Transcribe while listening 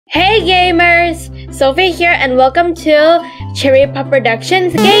Hey gamers! Sophie here and welcome to Cherry Pop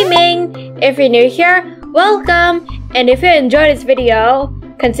Productions Gaming! If you're new here, welcome! And if you enjoyed this video,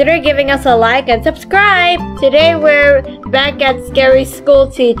 consider giving us a like and subscribe! Today we're back at Scary School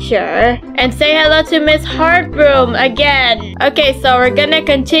Teacher. And say hello to Miss Heartbroom again! Okay, so we're gonna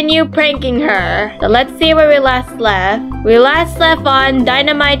continue pranking her. So let's see where we last left. We last left on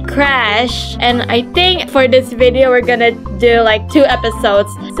Dynamite Crash. And I think for this video we're gonna do like 2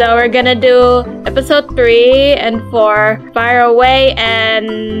 episodes. So we're gonna do episode 3 and 4, Fire Away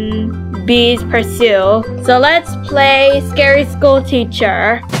and Bees Pursue. So let's play Scary School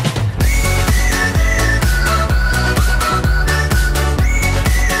Teacher.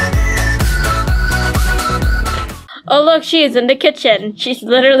 Oh look, she is in the kitchen. She's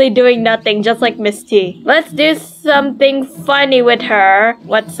literally doing nothing, just like Miss T. Let's do something funny with her.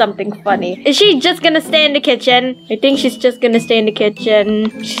 What's something funny? Is she just gonna stay in the kitchen? I think she's just gonna stay in the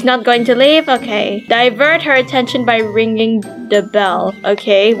kitchen. She's not going to leave? Okay. Divert her attention by ringing the bell.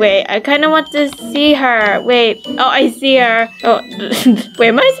 Okay, wait. I kind of want to see her. Wait. Oh, I see her. Oh, wait,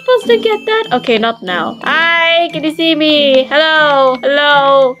 am I supposed to get that? Okay, not now. Hi, can you see me? Hello?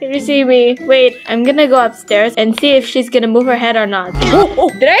 Hello? Can you see me? Wait, I'm gonna go upstairs and see if she's gonna move her head or not. Oh,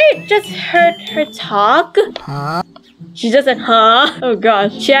 did I just heard her talk? Huh? She doesn't, huh? Oh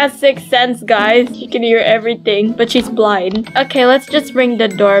gosh. She has 6th sense, guys. She can hear everything, but she's blind. Okay, let's just ring the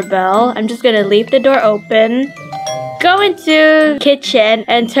doorbell. I'm just gonna leave the door open. Go into kitchen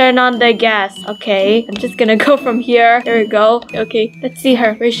and turn on the gas. Okay, I'm just gonna go from here. There we go. Okay, let's see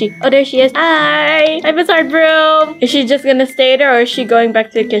her. Where is she? Oh, there she is. Hi! Hi, Miss Heartbroom! Is she just gonna stay there or is she going back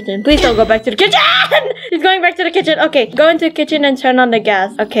to the kitchen? Please don't go back to the kitchen! She's going back to the kitchen. Okay, go into the kitchen and turn on the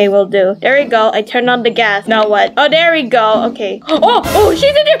gas. Okay, will do. There we go. I turned on the gas. Now what? Oh, there we go. Okay. Oh, she's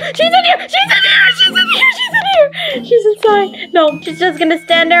in here! She's in here! She's in here! She's in here! She's in here! She's inside. No, she's just gonna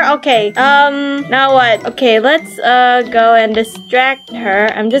stand there. Okay. Now what? Okay, let's, go and distract her.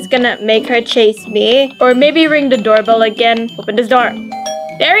 I'm just gonna make her chase me. Or maybe ring the doorbell again. Open this door.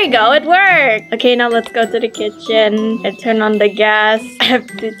 There we go, it worked! Okay, now let's go to the kitchen and turn on the gas. I have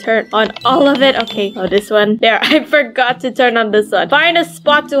to turn on all of it. Okay, oh, this one. There, I forgot to turn on this one. Find a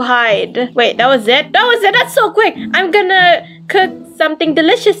spot to hide. Wait, that was it? That was it! That's so quick! I'm gonna cook something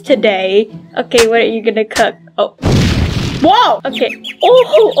delicious today. Okay, what are you gonna cook? Oh. Whoa! Okay.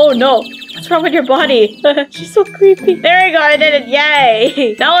 Oh no. What's wrong with your body? She's so creepy. There we go. I did it.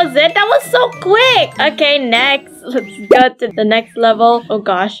 Yay. That was it. That was so quick. Okay, next. Let's go to the next level. Oh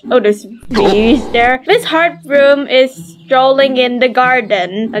gosh. Oh, there's bees there. Miss Heartbroom is strolling in the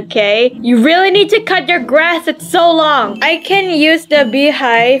garden. Okay. You really need to cut your grass. It's so long. I can use the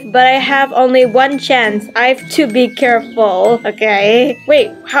beehive, but I have only 1 chance. I have to be careful. Okay.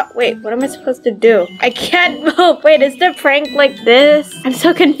 Wait. Wait. What am I supposed to do? I can't move. Wait. Is the prank like this? I'm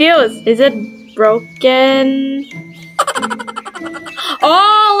so confused. Is it broken?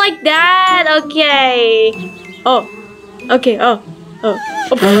 Oh, like that. Okay. Oh, okay. Oh.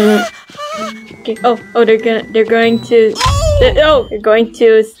 Okay. Oh, they're going to. They're going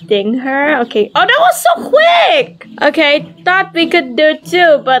to sting her. Okay. Oh, that was so quick. Okay, thought we could do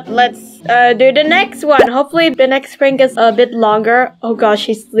 2, but let's do the next one. Hopefully the next prank is a bit longer. Oh gosh,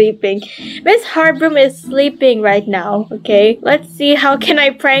 she's sleeping. Miss Heartbroom is sleeping right now. Okay, let's see how can I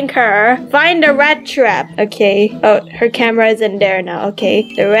prank her. Find the rat trap. Okay. Oh, her camera is in there now.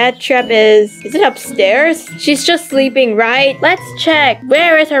 Okay, the rat trap is it upstairs? She's just sleeping, right? Let's check.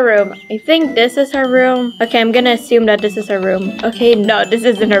 Where is her room? I think this is her room. Okay, I'm gonna assume that this is her room. Okay, no, this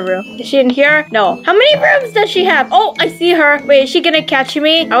isn't her room. Is she in here? No. How many rooms does she have? Oh, I see her. Wait, is she gonna catch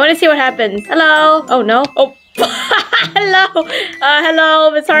me? I want to see what happens. Hello? Oh, no. Oh. Hello.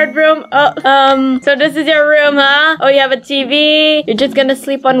 Hello, Miss Heartbroom. So this is your room, huh? Oh, you have a TV. You're just gonna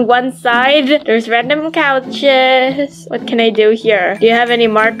sleep on one side. There's random couches. What can I do here? Do you have any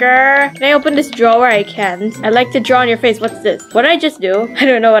marker? Can I open this drawer? I can't. I like to draw on your face. What's this? What did I just do? I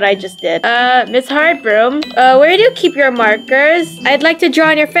don't know what I just did. Miss Heartbroom, where do you keep your markers? I'd like to draw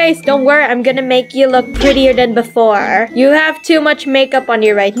on your face. Don't worry, I'm gonna make you look prettier than before. You have too much makeup on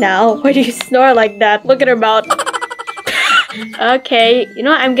you right now. Why do you snore like that? Look at her mouth. Okay, you know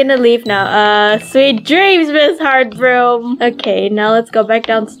what? I'm gonna leave now. Sweet dreams, Miss Heartbroom. Okay, now let's go back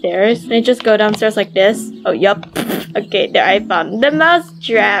downstairs. Can I just go downstairs like this? Oh, yup. Okay, there I found the mouse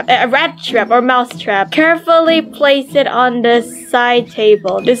trap. A rat trap or mouse trap. Carefully place it on the side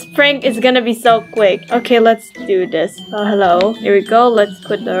table. This prank is gonna be so quick. Okay, let's do this. Oh, hello. Here we go. Let's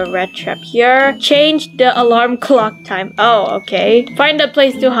put the rat trap here. Change the alarm clock time. Oh, okay. Find a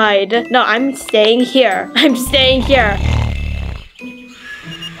place to hide. No, I'm staying here. I'm staying here.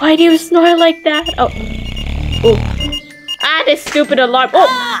 Why do you snore like that? Oh. Ah, this stupid alarm.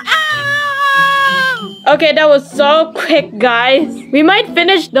 Oh! Okay, that was so quick, guys. We might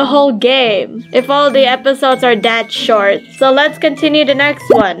finish the whole game if all the episodes are that short. So let's continue the next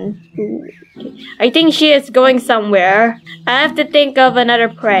one. I think she is going somewhere. I have to think of another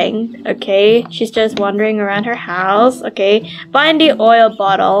prank. Okay, she's just wandering around her house. Okay, find the oil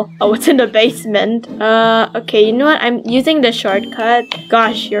bottle. Oh, it's in the basement. Okay, you know what? I'm using the shortcut.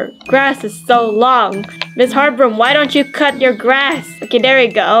 Gosh, your grass is so long. Miss Harbroom, why don't you cut your grass? Okay, there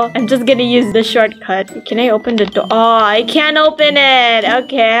we go. I'm just gonna use the shortcut. Can I open the door? Oh, I can't open it.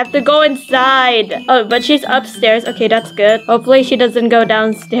 Okay, I have to go inside. Oh, but she's upstairs. Okay, that's good. Hopefully she doesn't go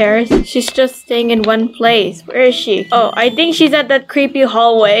downstairs. She's just staying in one place. Where is she? Oh, I think she's at that creepy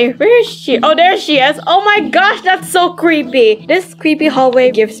hallway. Where is she? Oh, there she is. Oh my gosh, that's so creepy. This creepy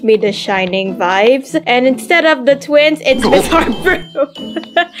hallway gives me the Shining vibes. And instead of the twins, it's Miss Harbroom.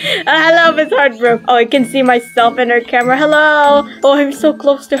 Hello, Miss Harbroom. Oh, I can see myself in her camera. Hello. Oh, I'm so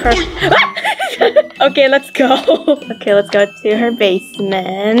close to her. Okay, let's go. Okay, let's go to her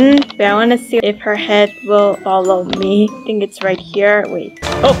basement. Wait, I want to see if her head will follow me. I think it's right here. Wait.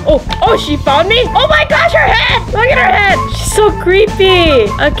 Oh, she found me? Oh my gosh, her head! Look at her head! She's so creepy.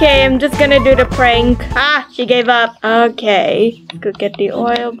 Okay, I'm just gonna do the prank. Ah, she gave up. Okay, let's go get the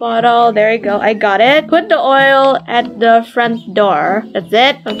oil bottle. There we go. I got it. Put the oil at the front door. That's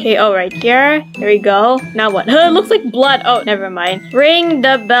it. Okay, oh, right here. There we go. Now what? It looks like blood. Oh, never mind. Ring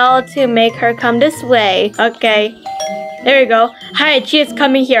the bell to make her come this way. Okay. There we go. Hide. She is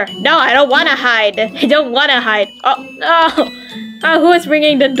coming here. No, I don't want to hide. I don't want to hide. Oh, no. Oh, who is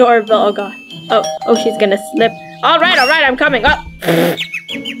ringing the doorbell? Oh, God. Oh, she's gonna slip. All right, I'm coming. Oh,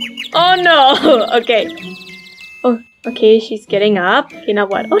 oh no. Okay. Oh, okay, she's getting up. Okay, now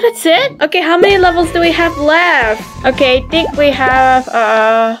what? Oh, that's it? Okay, how many levels do we have left? Okay, I think we have,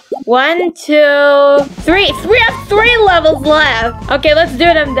 1, 2, 3. We have 3 levels left. Okay, let's do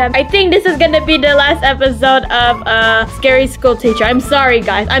them then. I think this is gonna be the last episode of Scary School Teacher. I'm sorry,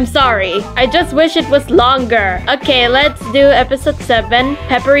 guys. I'm sorry. I just wish it was longer. Okay, let's do episode 7.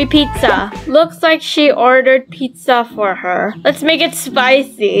 Peppery pizza. Looks like she ordered pizza for her. Let's make it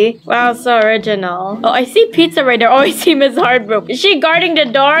spicy. Wow, so original. Oh, I see pizza right there. Oh, I see Miss Hardroom. Is she guarding the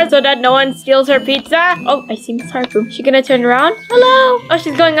door so that no one steals her pizza? Oh, I see Miss Hardroom. She gonna turn around? Hello? Oh,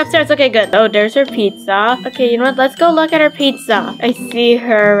 she's going upstairs. Okay, good. Oh, there's her pizza. Okay, you know what? Let's go look at her pizza. I see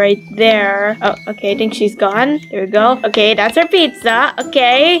her right there. Oh, okay. I think she's gone. There we go. Okay, that's her pizza.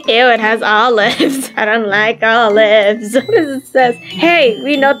 Okay. Ew, it has olives. I don't like olives. What does it say? Hey,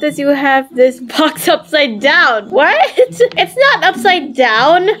 we noticed you have this box upside down. What? It's not upside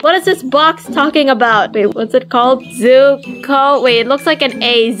down. What is this box talking about? Wait, what's it called? Zuko. Wait, it looks like an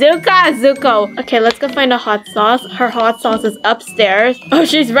A. Zuko. Okay, let's go find a hot sauce. Her hot sauce is upstairs. Oh,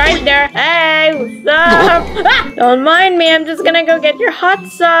 she's right there. Hey, what's up? Ah, don't mind me. I'm just gonna go get your hot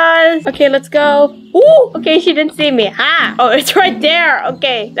sauce. Okay, let's go. Ooh, okay, she didn't see me. Ah, oh, it's right there.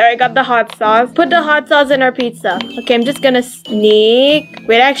 Okay, there, I got the hot sauce. Put the hot sauce in our pizza. Okay, I'm just gonna sneak.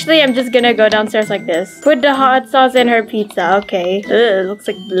 Wait, actually, I'm just gonna go downstairs like this. Put the hot sauce in her pizza. Okay. Ugh, looks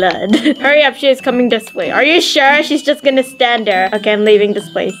like blood. Hurry up, she is coming this way. Are you sure? She's just gonna stand there. Okay, I'm leaving this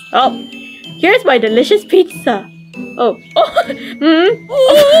place. Oh, here's my delicious pizza. Oh. Oh.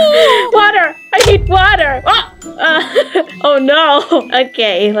 Water. I need water. Oh no.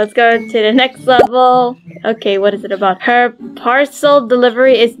 Okay, let's go to the next level. Okay, what is it about? Her parcel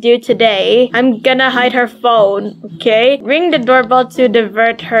delivery is due today. I'm gonna hide her phone. Okay. Ring the doorbell to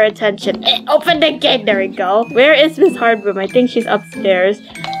divert her attention. Open the gate. There we go. Where is Miss Hardroom? I think she's upstairs.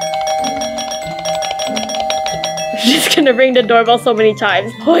 She's gonna ring the doorbell so many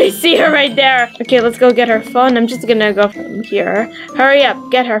times. Oh, I see her right there. Okay, let's go get her phone. I'm just gonna go from here. Hurry up,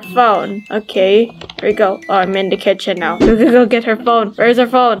 get her phone. Okay, here we go. Oh, I'm in the kitchen now. Go get her phone. Where's her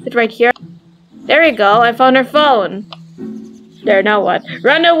phone? It's right here. There we go. I found her phone. There, now what?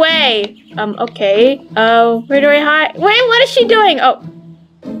 Run away! Okay. Where do I hide? Wait, what is she doing?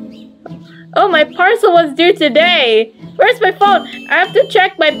 Oh, my parcel was due today. Where's my phone? I have to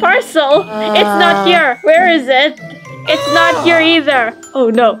check my parcel. It's not here. Where is it? It's not here either. Oh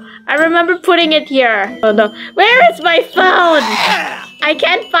no. I remember putting it here. Oh no. Where is my phone? I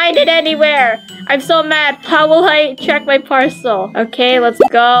can't find it anywhere. I'm so mad. How will I check my parcel? Okay, let's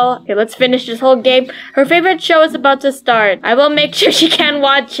go. Okay, let's finish this whole game. Her favorite show is about to start. I will make sure she can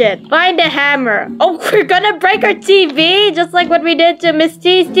watch it. Find a hammer. Oh, we're gonna break her TV, just like what we did to Miss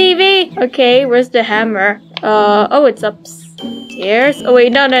T's TV. Okay, where's the hammer? Oh, it's upstairs. Oh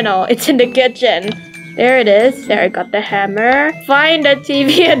wait, no. It's in the kitchen. There it is. There, I got the hammer. Find the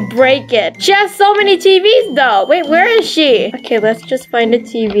TV and break it. She has so many TVs though. Wait, where is she? Okay, let's just find the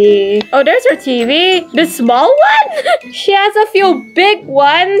TV. Oh, there's her TV. The small one? She has a few big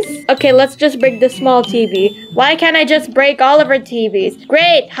ones. Okay, let's just break the small TV. Why can't I just break all of her TVs?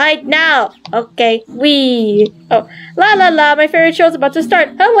 Great, hide now. Okay, wee. Oh, la la la, my favorite show's about to start.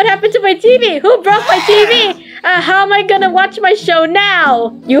 Oh, what happened to my TV? Who broke my TV? How am I gonna watch my show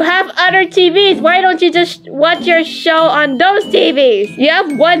now? You have other TVs. Why don't you just watch your show on those TVs? You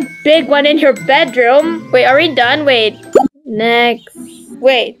have one big one in your bedroom. Wait, are we done? Wait. Next.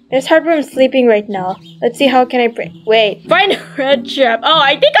 Wait, there's Heartworm sleeping right now. Let's see, how can I break? Wait, find a red trap. Oh,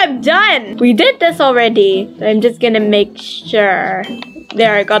 I think I'm done. We did this already. I'm just gonna make sure.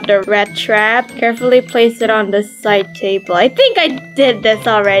 There, I got the red trap. Carefully place it on the side table. I think I did this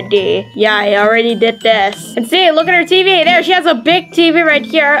already. Yeah, I already did this. And see, look at her TV. There, she has a big TV right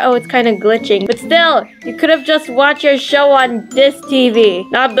here. Oh, it's kind of glitching. But still, you could have just watched your show on this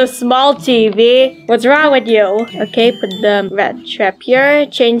TV, not the small TV. What's wrong with you? Okay, put the red trap here.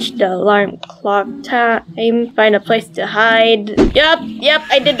 Change the alarm clock time. Find a place to hide. Yep,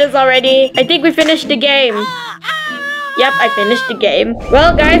 I did this already. I think we finished the game. Yep, I finished the game.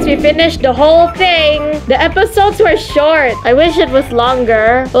 Well, guys, we finished the whole thing. The episodes were short. I wish it was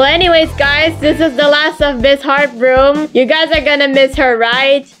longer. Well, anyways, guys, this is the last of Miss Heartworm. You guys are gonna miss her,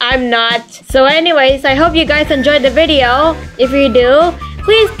 right? I'm not. So anyways, I hope you guys enjoyed the video. If you do,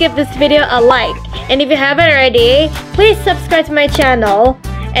 please give this video a like. And if you haven't already, please subscribe to my channel.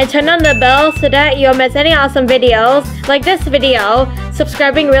 And turn on the bell so that you don't miss any awesome videos like this video.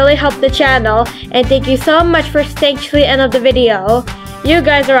 Subscribing really helps the channel. And thank you so much for staying to the end of the video. You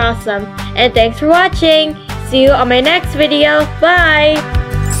guys are awesome. And thanks for watching. See you on my next video. Bye!